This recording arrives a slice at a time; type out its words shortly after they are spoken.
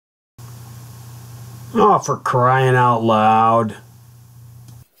Oh, for crying out loud.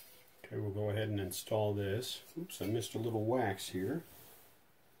 Okay, we'll go ahead and install this. Oops, I missed a little wax here.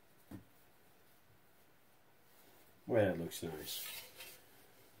 Well, that looks nice.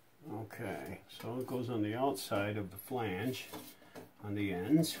 Okay, so it goes on the outside of the flange, on the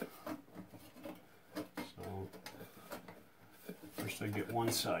ends. So, first I get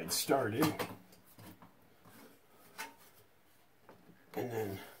one side started. And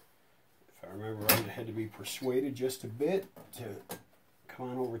then, if I remember right, I had to be persuaded just a bit to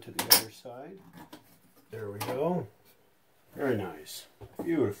come on over to the other side. There we go. Very nice.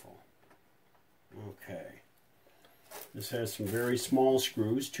 Beautiful. Okay. This has some very small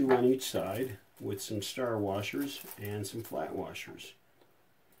screws, 2 on each side, with some star washers and some flat washers.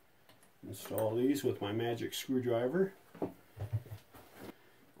 Install these with my magic screwdriver.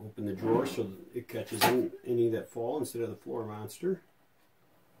 Open the drawer so that it catches any that fall instead of the floor monster.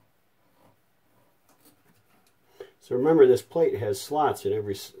 So remember, this plate has slots in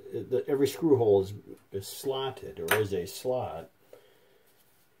every screw hole is slotted, or is a slot.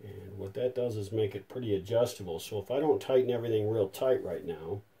 And what that does is make it pretty adjustable. So if I don't tighten everything real tight right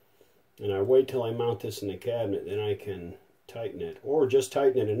now, and I wait till I mount this in the cabinet, then I can tighten it. Or just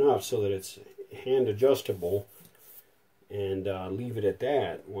tighten it enough so that it's hand adjustable, and leave it at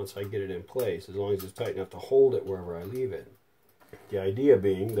that once I get it in place, as long as it's tight enough to hold it wherever I leave it. The idea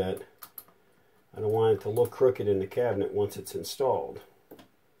being that I don't want it to look crooked in the cabinet once it's installed.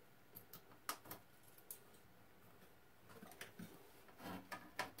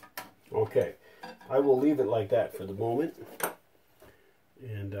 Okay, I will leave it like that for the moment,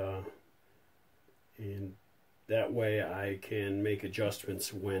 and that way I can make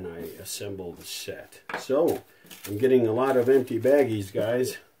adjustments when I assemble the set. So, I'm getting a lot of empty baggies,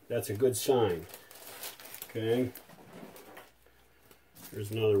 guys. That's a good sign. Okay,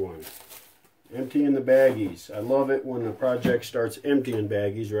 here's another one. Emptying the baggies. I love it when the project starts emptying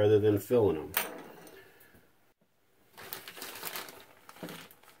baggies rather than filling them.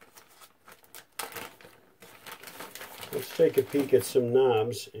 Let's take a peek at some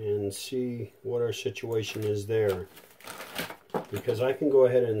knobs and see what our situation is there. Because I can go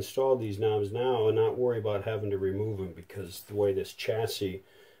ahead and install these knobs now and not worry about having to remove them, because the way this chassis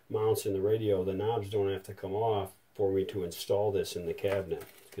mounts in the radio, the knobs don't have to come off for me to install this in the cabinet.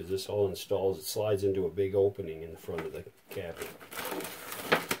 Because this all installs, it slides into a big opening in the front of the cabinet.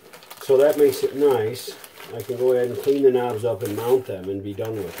 So that makes it nice. I can go ahead and clean the knobs up and mount them and be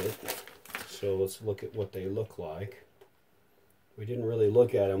done with it. So let's look at what they look like. We didn't really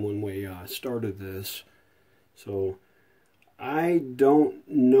look at them when we started this. So I don't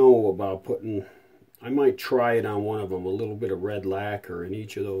know about putting, I might try it on one of them, a little bit of red lacquer in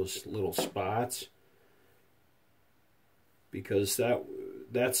each of those little spots. Because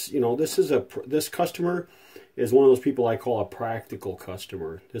that's, you know, this customer is one of those people I call a practical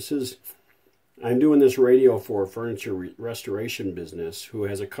customer. I'm doing this radio for a furniture restoration business who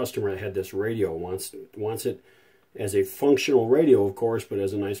has a customer that had this radio, wants it as a functional radio, of course, but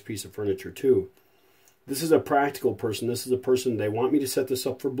as a nice piece of furniture too. This is a practical person. This is a person, they want me to set this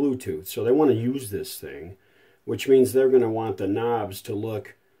up for Bluetooth, so they want to use this thing, which means they're going to want the knobs to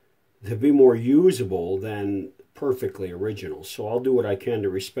be more usable than perfectly original. So I'll do what I can to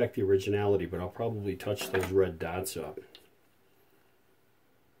respect the originality, but I'll probably touch those red dots up.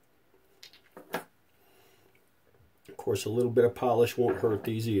 Of course, a little bit of polish won't hurt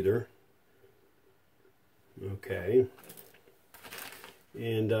these either. Okay.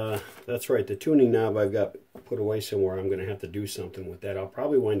 And that's right, the tuning knob I've got put away somewhere. I'm going to have to do something with that. I'll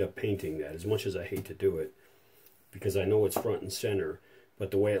probably wind up painting that, as much as I hate to do it, because I know it's front and center. But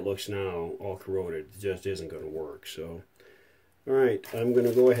the way it looks now, all corroded, it just isn't going to work. So, all right, I'm going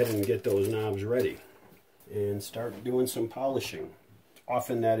to go ahead and get those knobs ready and start doing some polishing.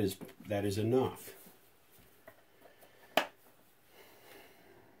 Often that is enough.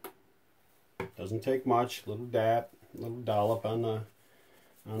 Doesn't take much. Little dollop on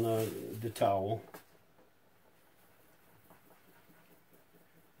the towel.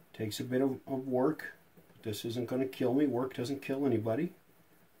 Takes a bit of work. This isn't going to kill me. Work doesn't kill anybody.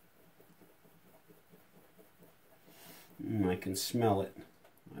 I can smell it.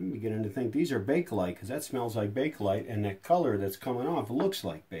 I'm beginning to think these are Bakelite, because that smells like Bakelite, and that color that's coming off looks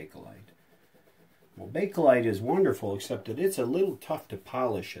like Bakelite. Well, Bakelite is wonderful, except that it's a little tough to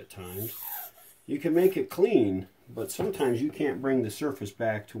polish at times. You can make it clean, but sometimes you can't bring the surface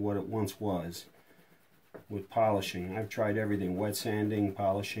back to what it once was with polishing. I've tried everything, wet sanding,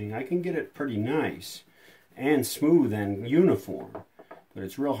 polishing. I can get it pretty nice and smooth and uniform, but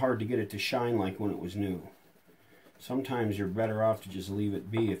it's real hard to get it to shine like when it was new. sometimes you're better off to just leave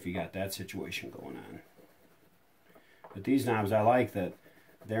it be if you got that situation going on. But these knobs, I like that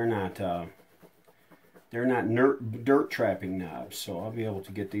they're not dirt trapping knobs, so I'll be able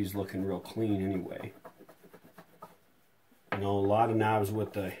to get these looking real clean anyway. You know, a lot of knobs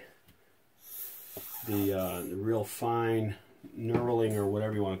with the real fine knurling or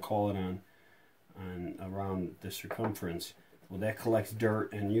whatever you want to call it on around the circumference. Well, that collects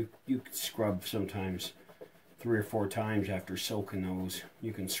dirt, and you can scrub sometimes 3 or 4 times after soaking those.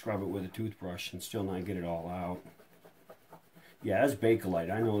 You can scrub it with a toothbrush and still not get it all out. Yeah, that's Bakelite.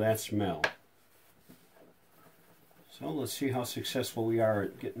 I know that smell. So let's see how successful we are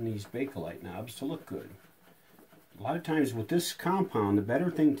at getting these Bakelite knobs to look good. A lot of times with this compound,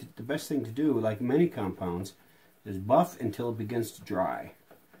 the best thing to do, like many compounds, is buff until it begins to dry.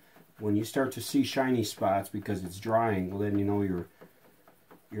 When you start to see shiny spots because it's drying, well, then you know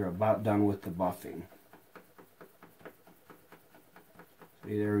you're about done with the buffing.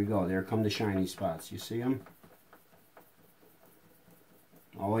 See, there we go. There come the shiny spots. You see them?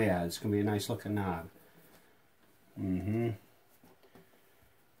 Oh yeah, it's going to be a nice looking knob.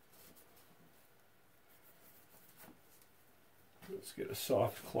 Let's get a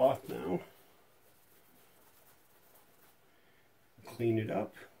soft cloth now. Clean it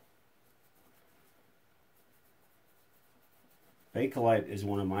up. Bakelite is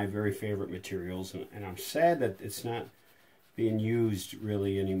one of my very favorite materials, and I'm sad that it's not being used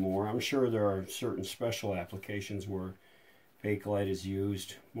really anymore. I'm sure there are certain special applications where Bakelite is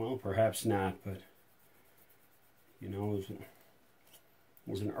used. Well, perhaps not, but you know, it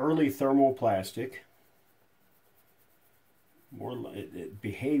was an early thermoplastic. It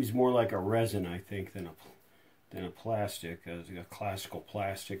behaves more like a resin, I think, than a plastic, a classical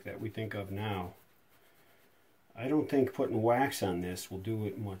plastic that we think of now. I don't think putting wax on this will do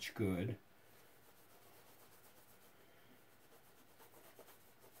it much good.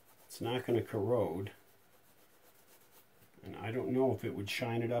 It's not going to corrode. And I don't know if it would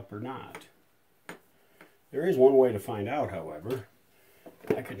shine it up or not. There is one way to find out, however.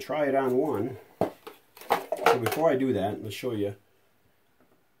 I could try it on one. So before I do that, let's show you.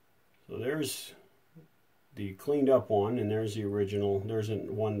 So there's the cleaned up one, and there's the original. There's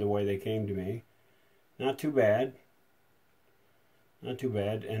one the way they came to me. Not too bad. Not too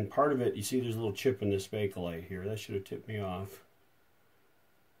bad. And part of it, you see there's a little chip in this Bakelite here. That should have tipped me off.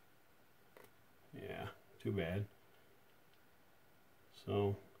 Yeah, too bad.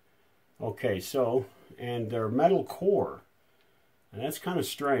 So, okay, so, and they're metal core. And that's kind of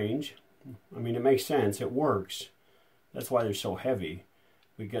strange. I mean, it makes sense. It works. That's why they're so heavy.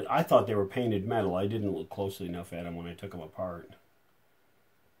 Because I thought they were painted metal. I didn't look closely enough at them when I took them apart.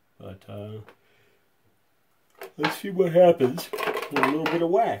 But, let's see what happens with a little bit of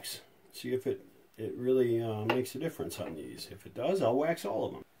wax. See if it really makes a difference on these. If it does, I'll wax all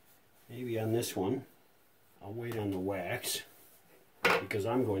of them. Maybe on this one, I'll wait on the wax because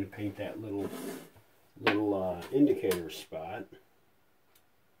I'm going to paint that little indicator spot.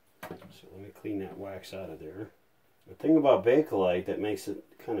 So let me clean that wax out of there. The thing about Bakelite that makes it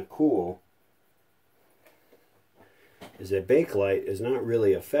kind of cool is that Bakelite is not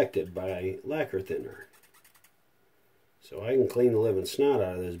really affected by lacquer thinner. So I can clean the living snot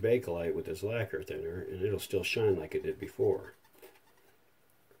out of this Bakelite with this lacquer thinner and it'll still shine like it did before.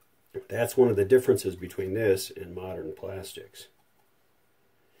 That's one of the differences between this and modern plastics.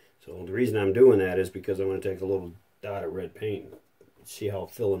 So the reason I'm doing that is because I want to take a little dot of red paint and see how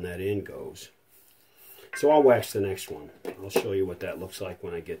filling that in goes. So I'll wax the next one. I'll show you what that looks like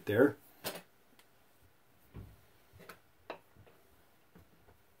when I get there.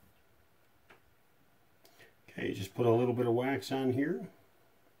 Okay, just put a little bit of wax on here.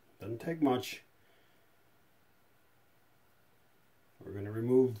 Doesn't take much. We're going to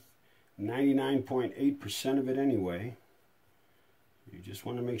remove 99.8% of it anyway. You just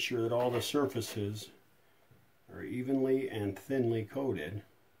want to make sure that all the surfaces are evenly and thinly coated.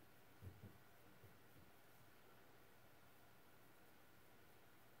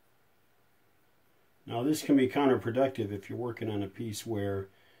 Now this can be counterproductive if you're working on a piece where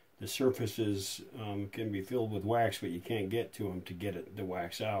the surfaces can be filled with wax, but you can't get to them to get the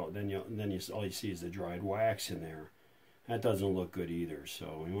wax out. Then all you see is the dried wax in there. That doesn't look good either.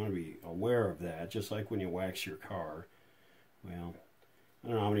 So you want to be aware of that, just like when you wax your car. Well, I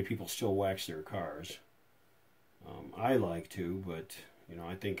don't know how many people still wax their cars. I like to, but you know,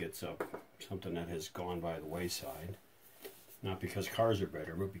 I think it's something that has gone by the wayside. Not because cars are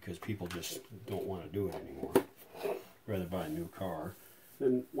better, but because people just don't want to do it anymore. Rather buy a new car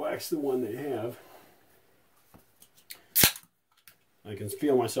than wax the one they have. I can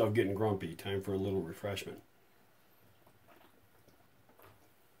feel myself getting grumpy. Time for a little refreshment.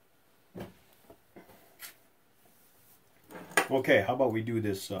 Okay, how about we do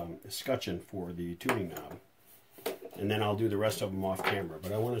this scutcheon for the tuning knob, and then I'll do the rest of them off camera.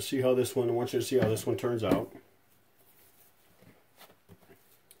 But I want to see how this one. I want you to see how this one turns out.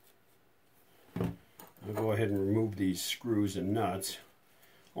 I'll go ahead and remove these screws and nuts,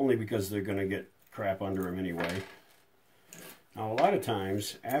 only because they're going to get crap under them anyway. Now, a lot of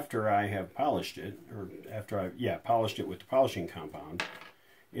times after I have polished it, or after I've polished it with the polishing compound,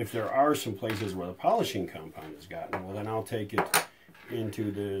 if there are some places where the polishing compound has gotten, well, then I'll take it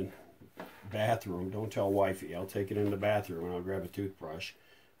into the bathroom. Don't tell wifey. I'll take it in the bathroom and I'll grab a toothbrush.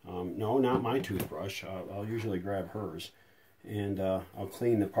 No, not my toothbrush. I'll usually grab hers. And I'll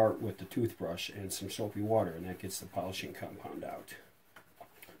clean the part with the toothbrush and some soapy water, and that gets the polishing compound out.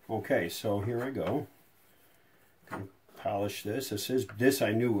 Okay, so here I go. Polish this. This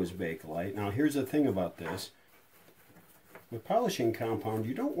I knew was Bakelite. Now here's the thing about this. With polishing compound,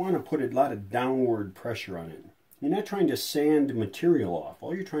 you don't want to put a lot of downward pressure on it. You're not trying to sand material off.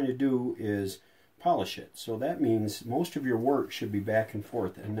 All you're trying to do is polish it. So that means most of your work should be back and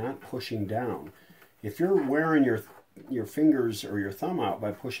forth and not pushing down. If you're wearing your fingers or your thumb out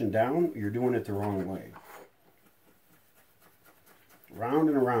by pushing down, you're doing it the wrong way. Round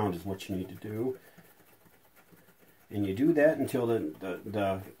and around is what you need to do. And you do that until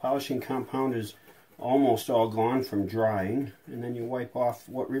the polishing compound is almost all gone from drying, and then you wipe off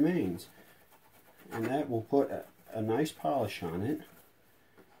what remains. And that will put a nice polish on it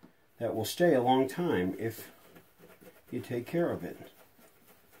that will stay a long time if you take care of it.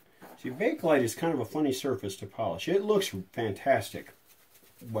 See, Bakelite is kind of a funny surface to polish. It looks fantastic,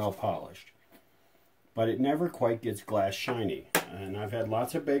 well polished, but it never quite gets glass shiny. And I've had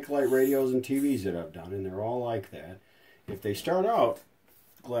lots of Bakelite radios and TVs that I've done, and they're all like that. If they start out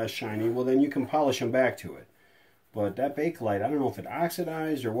glass shiny, well, then you can polish them back to it. But that Bakelite, I don't know if it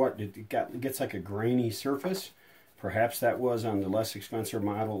oxidized or what, it gets like a grainy surface. Perhaps that was on the less expensive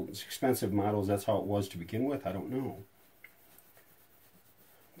models. That's how it was to begin with. I don't know.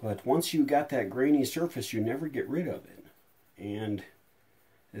 But once you got that grainy surface, you never get rid of it. And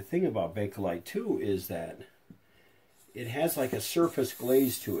the thing about Bakelite too is that it has like a surface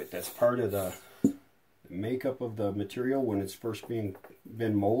glaze to it. That's part of the makeup of the material when it's first been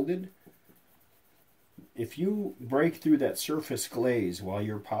molded. If you break through that surface glaze while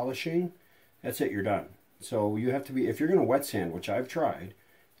you're polishing, that's it, you're done. So you have to be, if you're going to wet sand, which I've tried,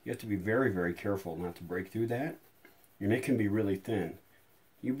 you have to be very, very careful not to break through that. Your nick can be really thin.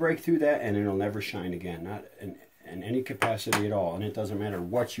 You break through that and it'll never shine again, not in any capacity at all, and it doesn't matter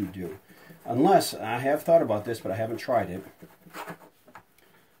what you do. Unless, I have thought about this, but I haven't tried it,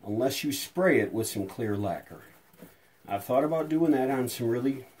 unless you spray it with some clear lacquer. I've thought about doing that on some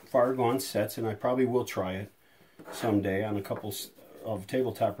really far gone sets, and I probably will try it someday on a couple of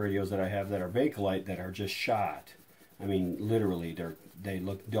tabletop radios that I have that are Bakelite that are just shot. I mean, literally, they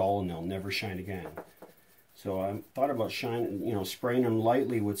look dull and they'll never shine again. So I thought about spraying them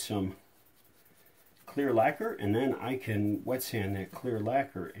lightly with some clear lacquer, and then I can wet sand that clear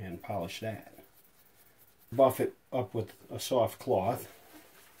lacquer and polish that. Buff it up with a soft cloth.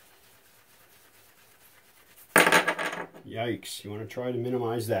 Yikes, you want to try to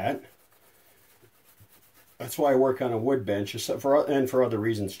minimize that. That's why I work on a wood bench, and for other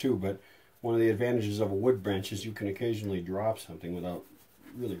reasons too, but one of the advantages of a wood bench is you can occasionally drop something without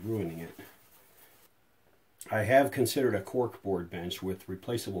really ruining it. I have considered a corkboard bench with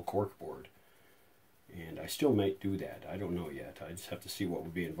replaceable corkboard, and I still may do that. I don't know yet. I just have to see what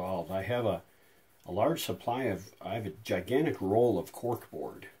would be involved. I have a large supply I have a gigantic roll of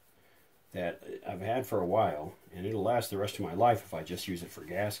corkboard that I've had for a while, and it'll last the rest of my life if I just use it for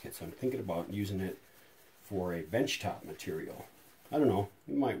gaskets. I'm thinking about using it for a benchtop material. I don't know.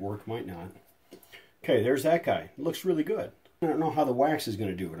 It might work, might not. Okay, there's that guy. It looks really good. I don't know how the wax is going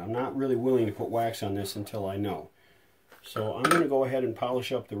to do it. I'm not really willing to put wax on this until I know. So I'm going to go ahead and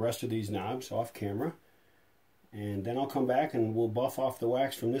polish up the rest of these knobs off camera, and then I'll come back and we'll buff off the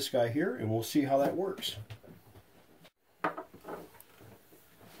wax from this guy here, and we'll see how that works.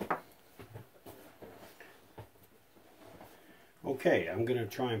 Okay, I'm going to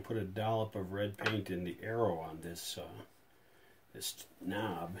try and put a dollop of red paint in the arrow on this this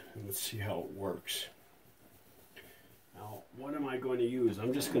knob, and let's see how it works. Now, what am I going to use?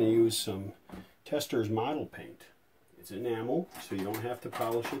 I'm just going to use some Tester's model paint. It's enamel, so you don't have to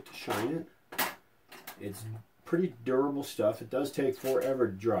polish it to shine it. It's pretty durable stuff. It does take forever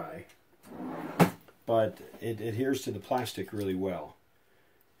to dry, but it adheres to the plastic really well.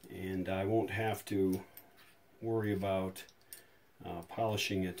 And I won't have to worry about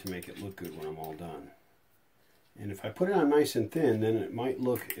polishing it to make it look good when I'm all done. And if I put it on nice and thin, then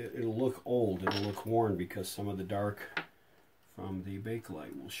it'll look old, it'll look worn because some of the dark from the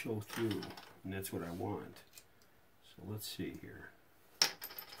Bakelite will show through, and that's what I want. So let's see here.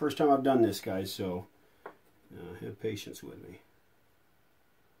 First time I've done this, guys, so have patience with me.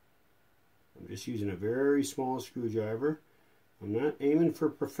 I'm just using a very small screwdriver. I'm not aiming for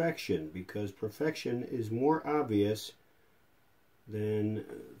perfection, because perfection is more obvious than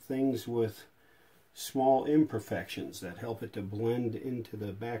things with small imperfections that help it to blend into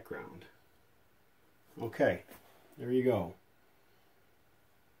the background. Okay, there you go.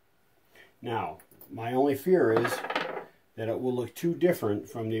 Now, my only fear is that it will look too different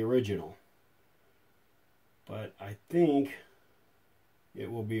from the original. But I think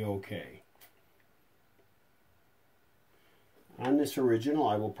it will be okay. On this original,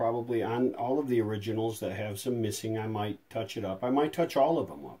 I will probably, on all of the originals that have some missing, I might touch it up. I might touch all of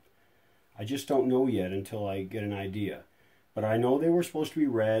them up. I just don't know yet until I get an idea. But I know they were supposed to be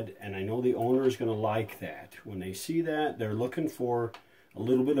red, and I know the owner is going to like that. When they see that, they're looking for a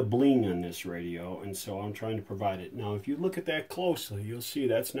little bit of bling on this radio, and so I'm trying to provide it. Now, if you look at that closely, you'll see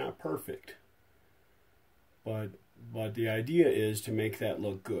that's not perfect. But the idea is to make that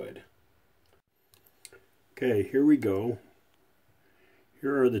look good. Okay, here we go.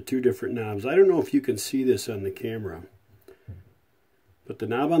 Here are the two different knobs. I don't know if you can see this on the camera, but the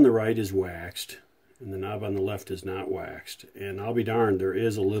knob on the right is waxed, and the knob on the left is not waxed. And I'll be darned, there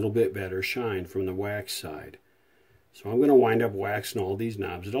is a little bit better shine from the wax side. So I'm going to wind up waxing all these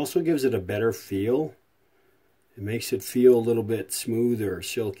knobs. It also gives it a better feel. It makes it feel a little bit smoother,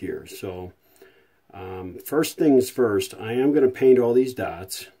 silkier. So first things first, I am going to paint all these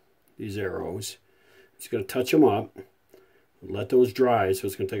dots, these arrows. Just going to touch them up. Let those dry, so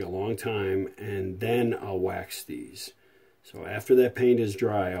it's going to take a long time, and then I'll wax these. So after that paint is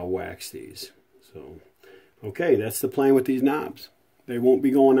dry, I'll wax these. So, okay, that's the plan with these knobs. They won't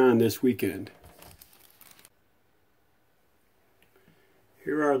be going on this weekend.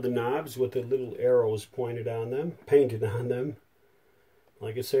 Here are the knobs with the little arrows pointed on them, painted on them.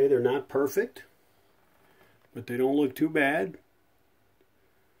 Like I say, they're not perfect, but they don't look too bad.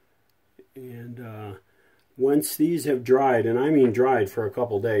 And once these have dried, and I mean dried for a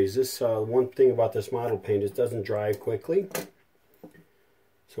couple days, this one thing about this model paint is it doesn't dry quickly.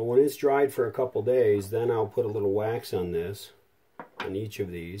 So when it's dried for a couple days, then I'll put a little wax on this, on each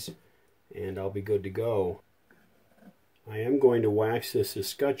of these, and I'll be good to go. I am going to wax this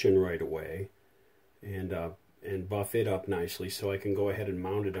escutcheon right away and buff it up nicely so I can go ahead and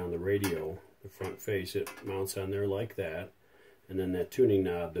mount it on the radio, the front face. It mounts on there like that. And then that tuning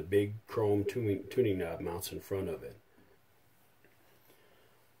knob, the big chrome tuning knob, mounts in front of it.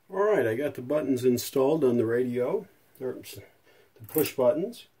 Alright, I got the buttons installed on the radio, the push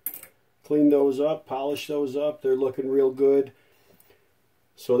buttons. Cleaned those up, polished those up, they're looking real good.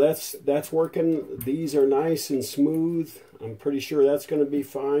 So that's working. These are nice and smooth. I'm pretty sure that's going to be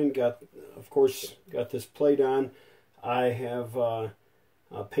fine. Of course, got this plate on. I have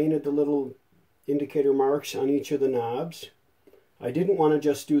painted the little indicator marks on each of the knobs. I didn't want to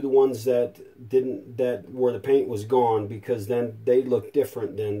just do the ones that where the paint was gone, because then they look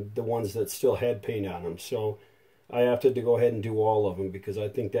different than the ones that still had paint on them. So I opted to go ahead and do all of them because I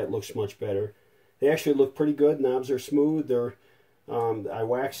think that looks much better. They actually look pretty good. Knobs are smooth. I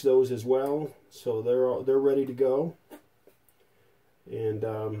waxed those as well, so they're ready to go. And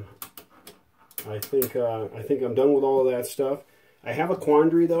I think I'm done with all of that stuff. I have a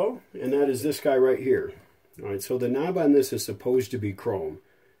quandary though, and that is this guy right here. Alright, so the knob on this is supposed to be chrome.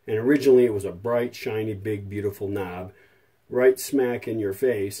 And originally it was a bright, shiny, big, beautiful knob. Right smack in your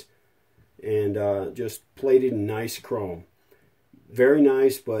face. And just plated in nice chrome. Very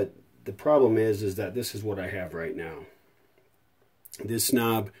nice, but the problem is that this is what I have right now. This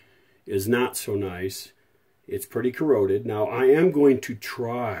knob is not so nice. It's pretty corroded. Now I am going to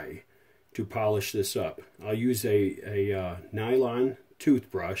try to polish this up. I'll use a nylon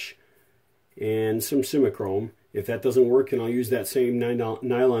toothbrush and some Simichrome. If that doesn't work, then I'll use that same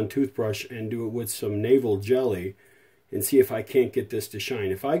nylon toothbrush and do it with some navel jelly and see if I can't get this to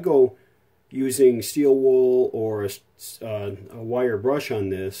shine. If I go using steel wool or a wire brush on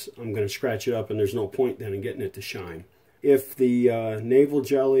this, I'm going to scratch it up, and there's no point then in getting it to shine. If the navel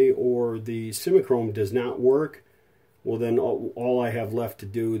jelly or the Simichrome does not work, well then all I have left to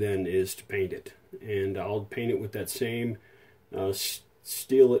do then is to paint it. And I'll paint it with that same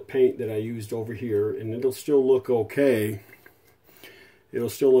Steelite paint that I used over here, and it'll still look okay. It'll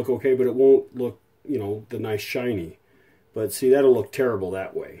still look okay, but it won't look, you know, the nice shiny. But see, that'll look terrible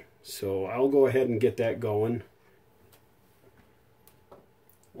that way. So I'll go ahead and get that going.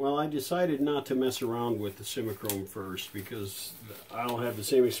 Well, I decided not to mess around with the Simichrome first because I'll have the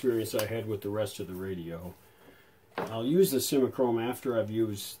same experience I had with the rest of the radio. I'll use the Simichrome after I've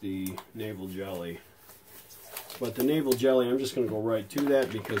used the navel jelly. But the navel jelly, I'm just going to go right to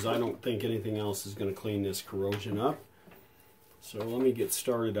that because I don't think anything else is going to clean this corrosion up. So let me get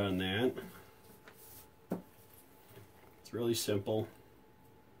started on that. It's really simple.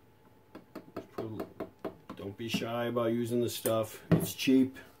 Don't be shy about using the stuff. It's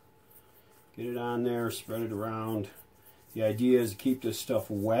cheap. Get it on there, spread it around. The idea is to keep this stuff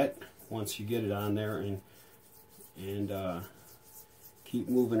wet once you get it on there, and keep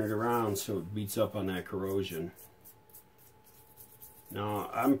moving it around so it beats up on that corrosion. Now,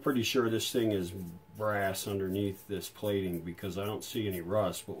 I'm pretty sure this thing is brass underneath this plating because I don't see any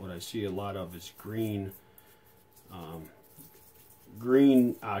rust, but what I see a lot of is green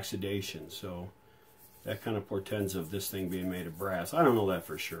oxidation. So that kind of portends of this thing being made of brass. I don't know that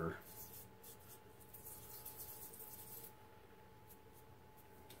for sure.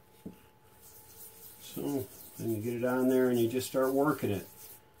 So then you get it on there and you just start working it.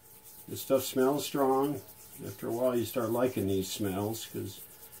 This stuff smells strong. After a while you start liking these smells because,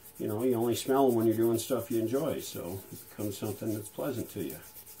 you know, you only smell them when you're doing stuff you enjoy. So it becomes something that's pleasant to you.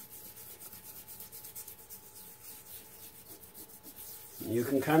 You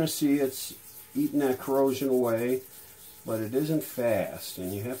can kind of see it's eating that corrosion away, but it isn't fast,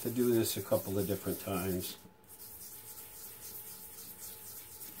 and you have to do this a couple of different times.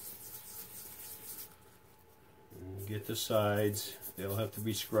 And get the sides, they'll have to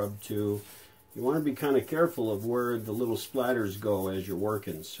be scrubbed too. You want to be kind of careful of where the little splatters go as you're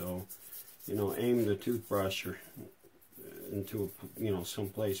working, so, you know, aim the toothbrush into, you know, some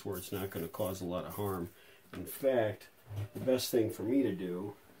place where it's not going to cause a lot of harm. In fact, the best thing for me to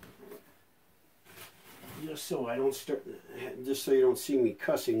do, just so you don't see me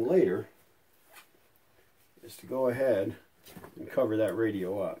cussing later, is to go ahead and cover that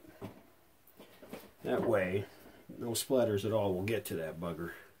radio up. That way, no splatters at all will get to that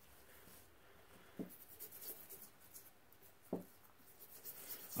bugger.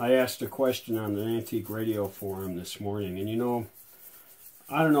 I asked a question on the Antique Radio Forum this morning, and you know,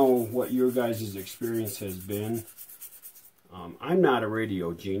 I don't know what your guys' experience has been. I'm not a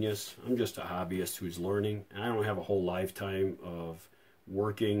radio genius. I'm just a hobbyist who's learning, and I don't have a whole lifetime of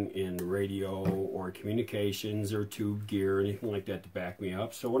working in radio or communications or tube gear or anything like that to back me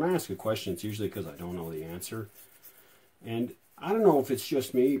up. So when I ask a question, it's usually because I don't know the answer. And I don't know if it's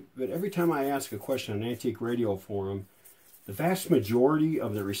just me, but every time I ask a question on Antique Radio Forum, the vast majority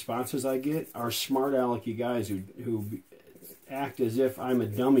of the responses I get are smart alecky guys who act as if I'm a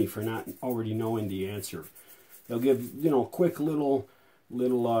dummy for not already knowing the answer. They'll give, you know, quick little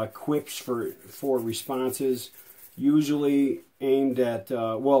quips for responses, usually aimed at,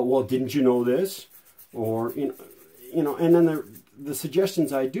 well, didn't you know this? Or, you know, and then the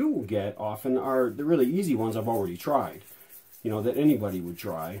suggestions I do get often are the really easy ones I've already tried, you know, that anybody would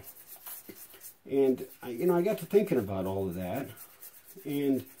try. And, you know, I got to thinking about all of that,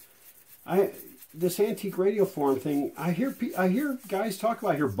 and this Antique Radio Forum thing, I hear guys talk about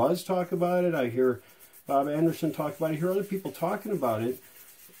it, I hear Buzz talk about it, I hear Bob Anderson talk about it, I hear other people talking about it,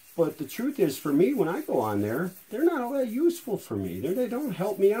 but the truth is, for me, when I go on there, they're not all that useful for me. They don't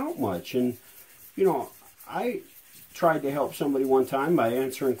help me out much. And, you know, I tried to help somebody one time by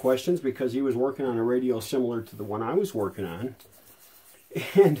answering questions because he was working on a radio similar to the one I was working on.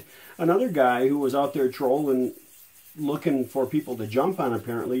 And another guy who was out there trolling, looking for people to jump on,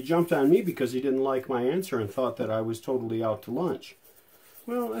 apparently, jumped on me because he didn't like my answer and thought that I was totally out to lunch.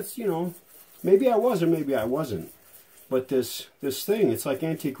 Well, that's, you know, maybe I was or maybe I wasn't. But this thing, it's like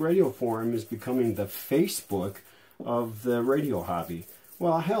Antique Radio Forum is becoming the Facebook of the radio hobby.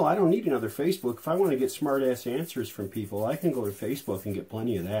 Well, hell, I don't need another Facebook. If I want to get smart-ass answers from people, I can go to Facebook and get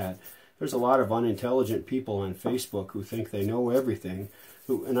plenty of that. There's a lot of unintelligent people on Facebook who think they know everything,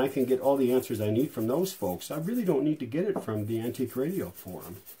 and I can get all the answers I need from those folks. I really don't need to get it from the Antique Radio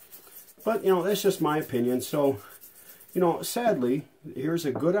Forum. But, you know, that's just my opinion. So, you know, sadly, here's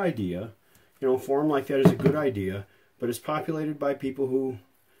a good idea. You know, a forum like that is a good idea, but it's populated by people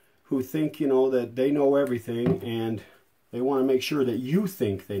who think, you know, that they know everything, and they want to make sure that you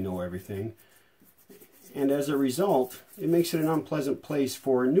think they know everything. And as a result, it makes it an unpleasant place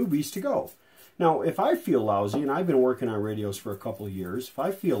for newbies to go. Now, if I feel lousy, and I've been working on radios for a couple of years, if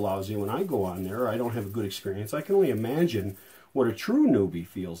I feel lousy when I go on there, or I don't have a good experience, I can only imagine what a true newbie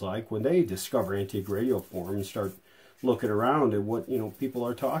feels like when they discover Antique Radio Forum and start looking around at what, you know, people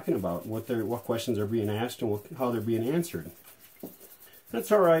are talking about, what questions are being asked, and how they're being answered.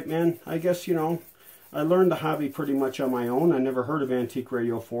 That's all right, man. I guess, you know, I learned the hobby pretty much on my own. I never heard of Antique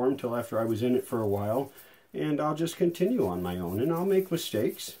Radio Forum until after I was in it for a while. and I'll just continue on my own, and I'll make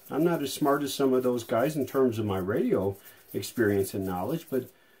mistakes. I'm not as smart as some of those guys in terms of my radio experience and knowledge, but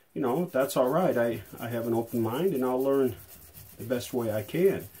you know, that's all right. I have an open mind, and I'll learn the best way I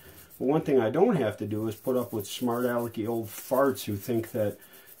can. But one thing I don't have to do is put up with smart alecky old farts who think that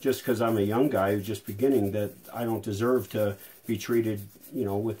just because I'm a young guy who's just beginning that I don't deserve to be treated, you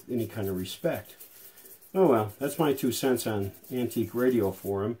know, with any kind of respect. Oh well, that's my 2 cents on Antique Radio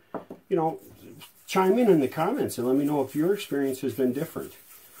Forum. You know, chime in the comments and let me know if your experience has been different,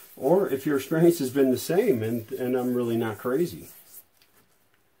 or if your experience has been the same and I'm really not crazy.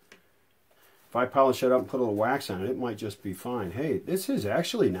 If I polish it up and put a little wax on it, it might just be fine. Hey, this is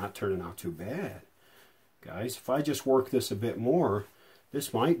actually not turning out too bad. Guys, if I just work this a bit more,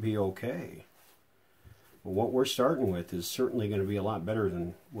 this might be okay. But what we're starting with is certainly going to be a lot better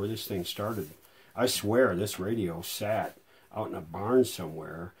than where this thing started. I swear this radio sat out in a barn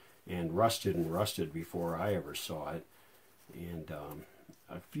somewhere and rusted before I ever saw it. And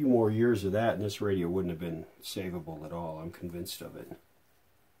a few more years of that and this radio wouldn't have been savable at all. I'm convinced of it.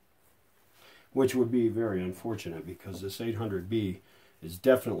 Which would be very unfortunate, because this 800B is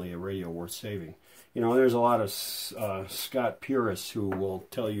definitely a radio worth saving. You know, there's a lot of Scott purists who will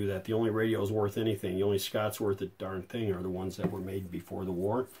tell you that the only radios worth anything, the only Scots worth a darn thing are the ones that were made before the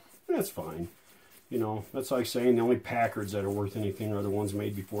war. And that's fine. You know, that's like saying the only Packards that are worth anything are the ones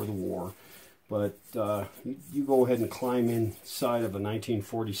made before the war. But you go ahead and climb inside of a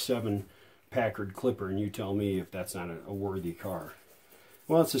 1947 Packard Clipper and you tell me if that's not a worthy car.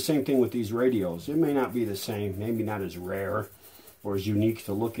 Well, it's the same thing with these radios. It may not be the same, maybe not as rare or as unique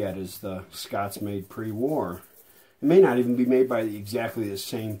to look at as the Scots made pre-war. It may not even be made by exactly the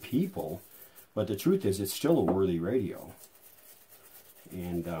same people, but the truth is it's still a worthy radio.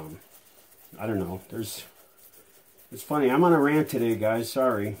 And I don't know, it's funny, I'm on a rant today, guys,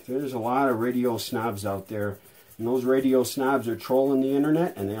 sorry. There's a lot of radio snobs out there, and those radio snobs are trolling the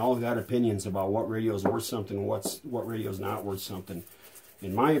internet, and they all got opinions about what radio is worth something and what radio is not worth something.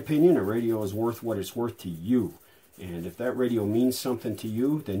 In my opinion, a radio is worth what it's worth to you. And if that radio means something to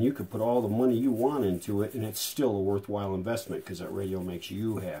you, then you could put all the money you want into it, and it's still a worthwhile investment because that radio makes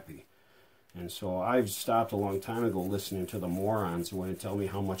you happy. And so I've stopped a long time ago listening to the morons who want to tell me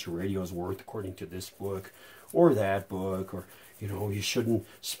how much a radio is worth according to this book or that book, or, you know, you shouldn't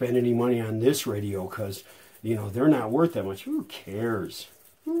spend any money on this radio because, you know, they're not worth that much. Who cares?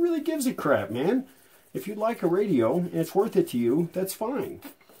 Who really gives a crap, man? If you like a radio and it's worth it to you, that's fine.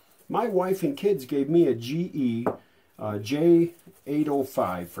 My wife and kids gave me a GE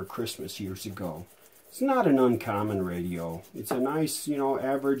J805 for Christmas years ago. It's not an uncommon radio. It's a nice, you know,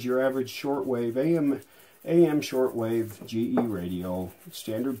 your average shortwave, AM shortwave GE radio.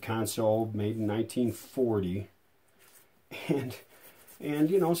 Standard console, made in 1940. And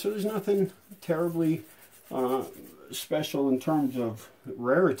you know, so there's nothing terribly special in terms of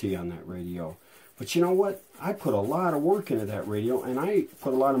rarity on that radio. But you know what? I put a lot of work into that radio, and I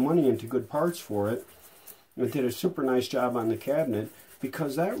put a lot of money into good parts for it, and did a super nice job on the cabinet,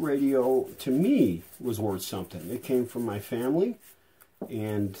 because that radio, to me, was worth something. It came from my family,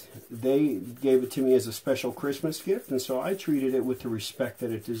 and they gave it to me as a special Christmas gift, and so I treated it with the respect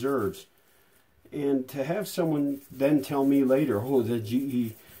that it deserves. And to have someone then tell me later, oh, the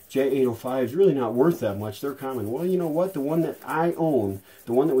GE J805 is really not worth that much, they're common. Well, you know what? The one that I own,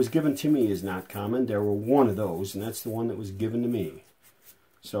 the one that was given to me, is not common. There were one of those, and that's the one that was given to me.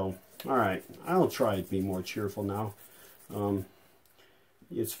 So, all right, I'll try to be more cheerful now.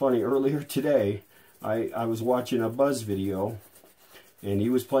 It's funny, earlier today, I was watching a Buzz video, and he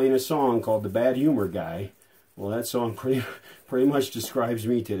was playing a song called The Bad Humor Guy. Well, that song pretty much describes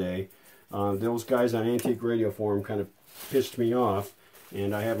me today. Those guys on Antique Radio Forum kind of pissed me off,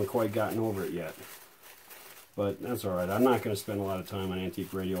 and I haven't quite gotten over it yet. But that's all right. I'm not going to spend a lot of time on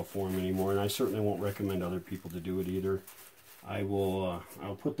Antique Radio Forum anymore, and I certainly won't recommend other people to do it either. I'll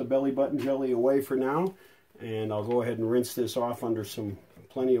put the belly button jelly away for now, and I'll go ahead and rinse this off under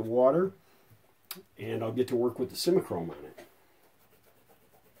plenty of water, and I'll get to work with the Simichrome on it.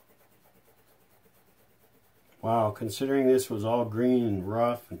 Wow, considering this was all green and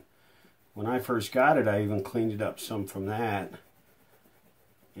rough, and when I first got it, I even cleaned it up some from that.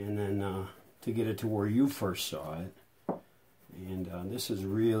 And then to get it to where you first saw it. And this is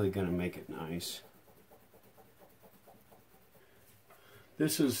really going to make it nice.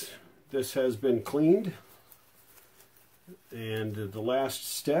 This has been cleaned. And the last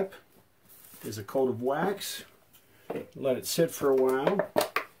step is a coat of wax. Let it sit for a while.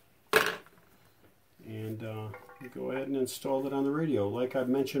 And go ahead and install it on the radio. Like I've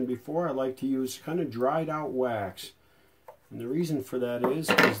mentioned before, I like to use kind of dried out wax. And the reason for that is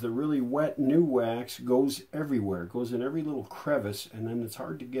because the really wet new wax goes everywhere. It goes in every little crevice, and then it's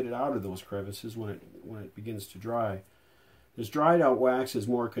hard to get it out of those crevices when it begins to dry. This dried out wax is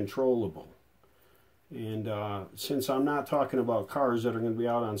more controllable. And since I'm not talking about cars that are going to be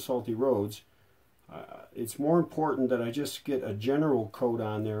out on salty roads, it's more important that I just get a general coat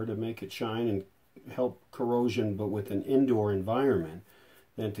on there to make it shine and help corrosion, but with an indoor environment,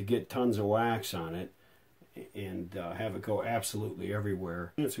 than to get tons of wax on it and have it go absolutely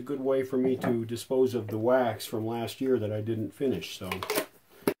everywhere. It's a good way for me to dispose of the wax from last year that I didn't finish. So,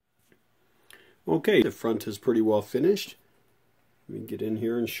 okay, the front is pretty well finished. Let me get in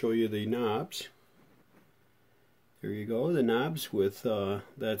here and show you the knobs. There you go, the knobs with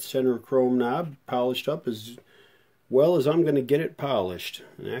that center chrome knob polished up as well as I'm going to get it polished.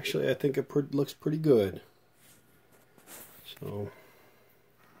 And actually, I think it looks pretty good. So,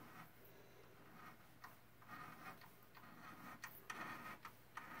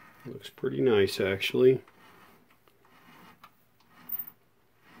 looks pretty nice, actually.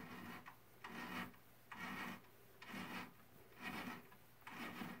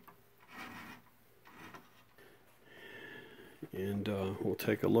 And we'll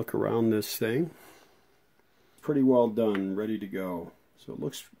take a look around this thing. Pretty well done, ready to go. So it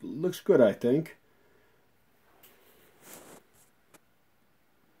looks good, I think.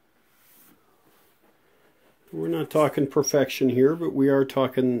 We're not talking perfection here, but we are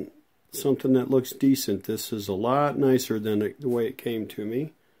talking something that looks decent. This is a lot nicer than the way it came to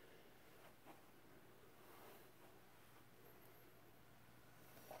me.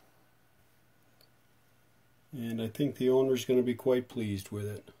 And I think the owner's going to be quite pleased with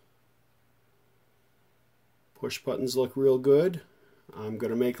it. Push buttons look real good. I'm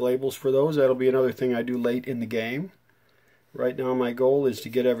going to make labels for those. That'll be another thing I do late in the game. Right now my goal is to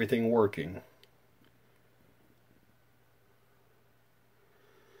get everything working.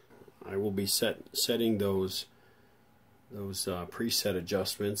 I will be setting those preset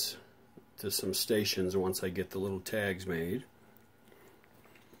adjustments to some stations once I get the little tags made.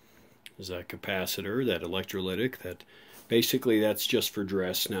 There's that capacitor, that electrolytic, that basically that's just for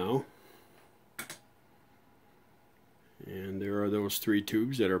dress now. And there are those 3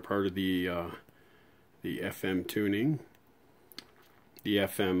 tubes that are part of the FM tuning, the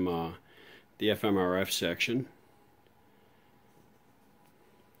FMRF section.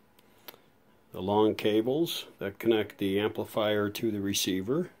 The long cables that connect the amplifier to the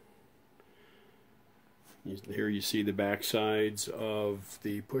receiver. Here you see the back sides of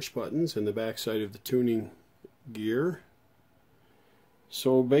the push buttons and the back side of the tuning gear.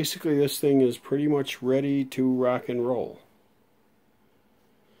 So basically this thing is pretty much ready to rock and roll.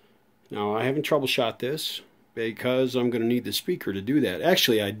 Now I haven't troubleshot this because I'm going to need the speaker to do that.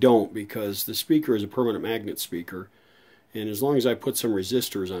 Actually I don't, because the speaker is a permanent magnet speaker. And as long as I put some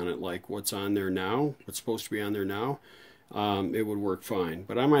resistors on it, like what's on there now, what's supposed to be on there now, it would work fine.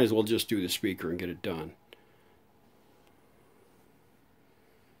 But I might as well just do the speaker and get it done.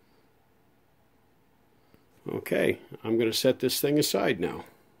 Okay, I'm going to set this thing aside now.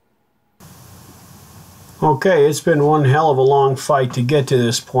 Okay, it's been one hell of a long fight to get to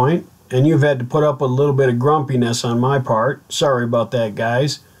this point, and you've had to put up with a little bit of grumpiness on my part. Sorry about that,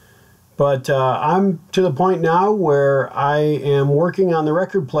 guys. But I'm to the point now where I am working on the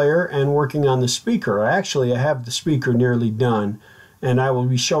record player and working on the speaker. Actually, I have the speaker nearly done, and I will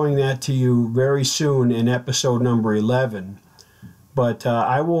be showing that to you very soon in episode number 11. But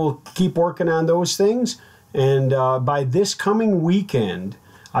I will keep working on those things, and by this coming weekend,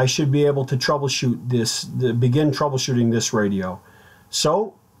 I should be able to troubleshoot this, begin troubleshooting this radio.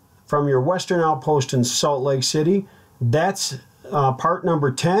 So, from your Western Outpost in Salt Lake City, that's part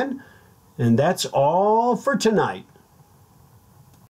number 10. And that's all for tonight.